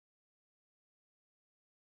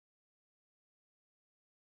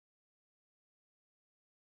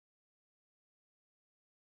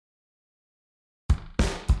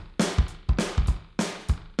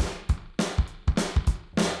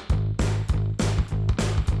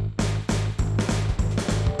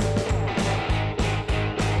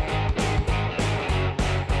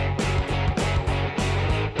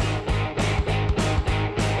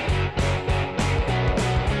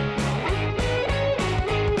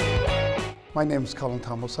My name is Conal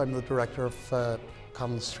Can. I'm the director of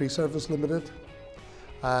Conal's Tree Service Ltd.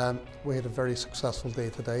 We had a very successful day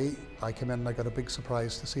today. I came in and I got a big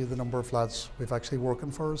surprise to see the number of lads we've actually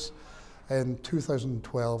working for us. In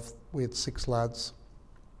 2012 we had 6 lads.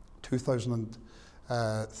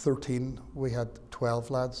 2013 we had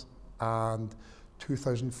 12 lads, and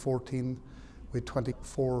 2014 we had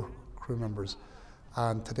 24 crew members,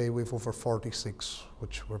 and today we've over 46,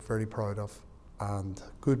 which we're very proud of, and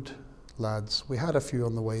good lads. We had a few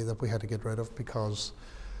on the way that we had to get rid of because,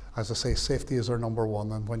 as I say, safety is our number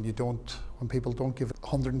one, and when people don't give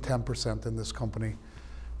 110% in this company,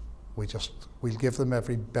 we'll give them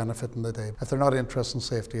every benefit in the day. If they're not interested in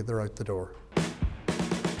safety, they're out the door.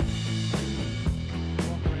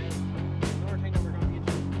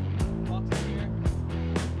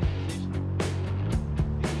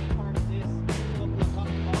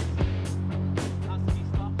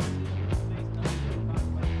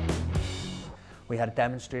 We had a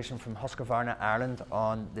demonstration from Husqvarna Ireland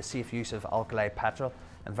on the safe use of alkali petrol,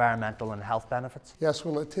 environmental and health benefits. Yes,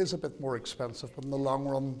 well, it is a bit more expensive, but in the long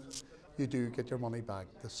run you do get your money back.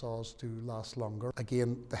 The saws do last longer.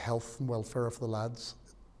 Again, the health and welfare of the lads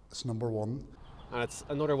is number one. And it's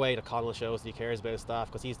another way that Conal shows that he cares about his staff,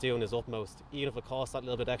 because he's doing his utmost. Even if it costs that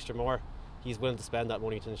little bit extra more, he's willing to spend that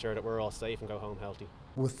money to ensure that we're all safe and go home healthy.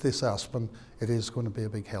 With this aspen, it is going to be a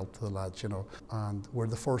big help to the lads, and we're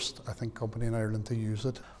the first, I think, company in Ireland to use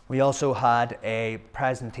it. We also had a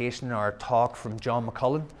presentation or a talk from John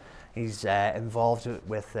McCullen. He's involved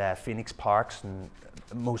with Phoenix Parks and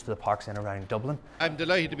most of the parks in and around Dublin. I'm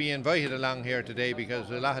delighted to be invited along here today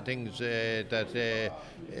because a lot of things that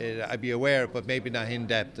I'd be aware of, but maybe not in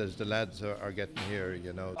depth as the lads are getting here,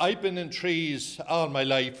 I've been in trees all my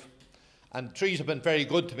life, and trees have been very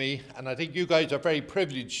good to me, and I think you guys are very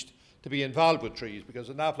privileged to be involved with trees, because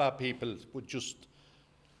an awful lot of people would just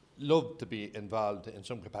love to be involved in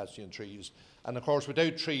some capacity in trees. And of course,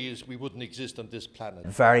 without trees, we wouldn't exist on this planet.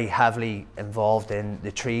 Very heavily involved in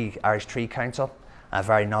the Irish Tree Council, a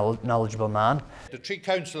very knowledgeable man. The Tree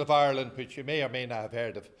Council of Ireland, which you may or may not have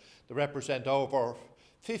heard of, they represent over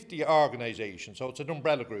 50 organisations, so it's an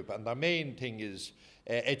umbrella group, and their main thing is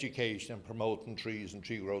education and promoting trees and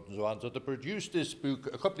tree growth and so on. So they produced this book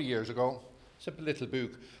a couple of years ago, simple little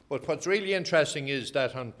book, but what's really interesting is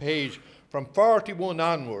that on page from 41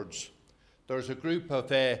 onwards, there's a group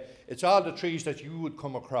of, it's all the trees that you would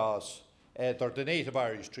come across. They're the native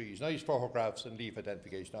Irish trees, nice photographs and leaf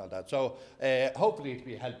identification, all that. So hopefully it'll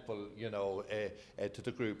be helpful, to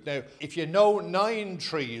the group. Now, if you know 9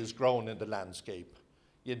 trees grown in the landscape,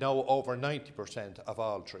 you know over 90% of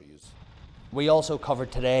all trees. We also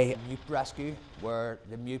covered today Mupe rescue, where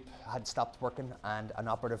the Mupe had stopped working and an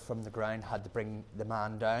operative from the ground had to bring the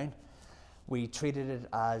man down. We treated it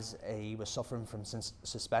as he was suffering from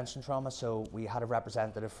suspension trauma, so we had a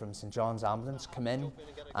representative from St John's Ambulance come in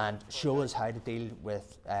and show us how to deal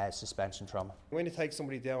with suspension trauma. When you take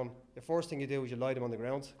somebody down, the first thing you do is you lie them on the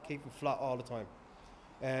ground, keep them flat all the time.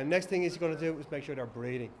 Next thing you're going to do is make sure they're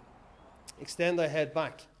breathing. Extend their head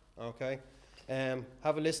back, okay?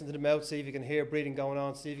 Have a listen to the mouth, see if you can hear breathing going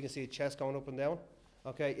on, see if you can see a chest going up and down.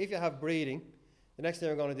 Okay, if you have breathing, the next thing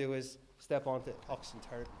we're going to do is step onto oxygen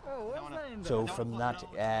therapy. So from that,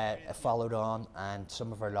 it followed on, and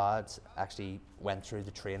some of our lads actually went through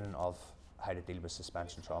the training of how to deal with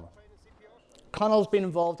suspension trauma. Conal's been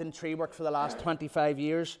involved in tree work for the last 25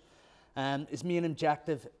 years. His main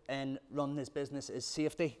objective in running his business is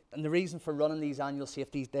safety. And the reason for running these annual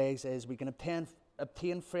safety days is we can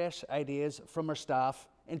obtain fresh ideas from our staff,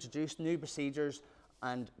 introduce new procedures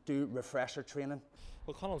and do refresher training.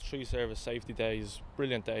 Well, Conal's Tree Service Safety Day is a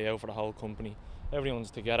brilliant day out for the whole company. Everyone's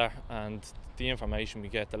together, and the information we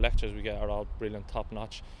get, the lectures we get are all brilliant, top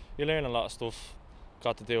notch. You learn a lot of stuff,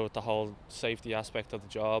 got to do with the whole safety aspect of the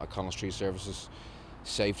job. At Conal's Tree Services,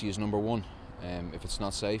 safety is number one. If it's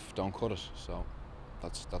not safe, don't cut it. So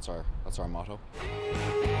that's our motto.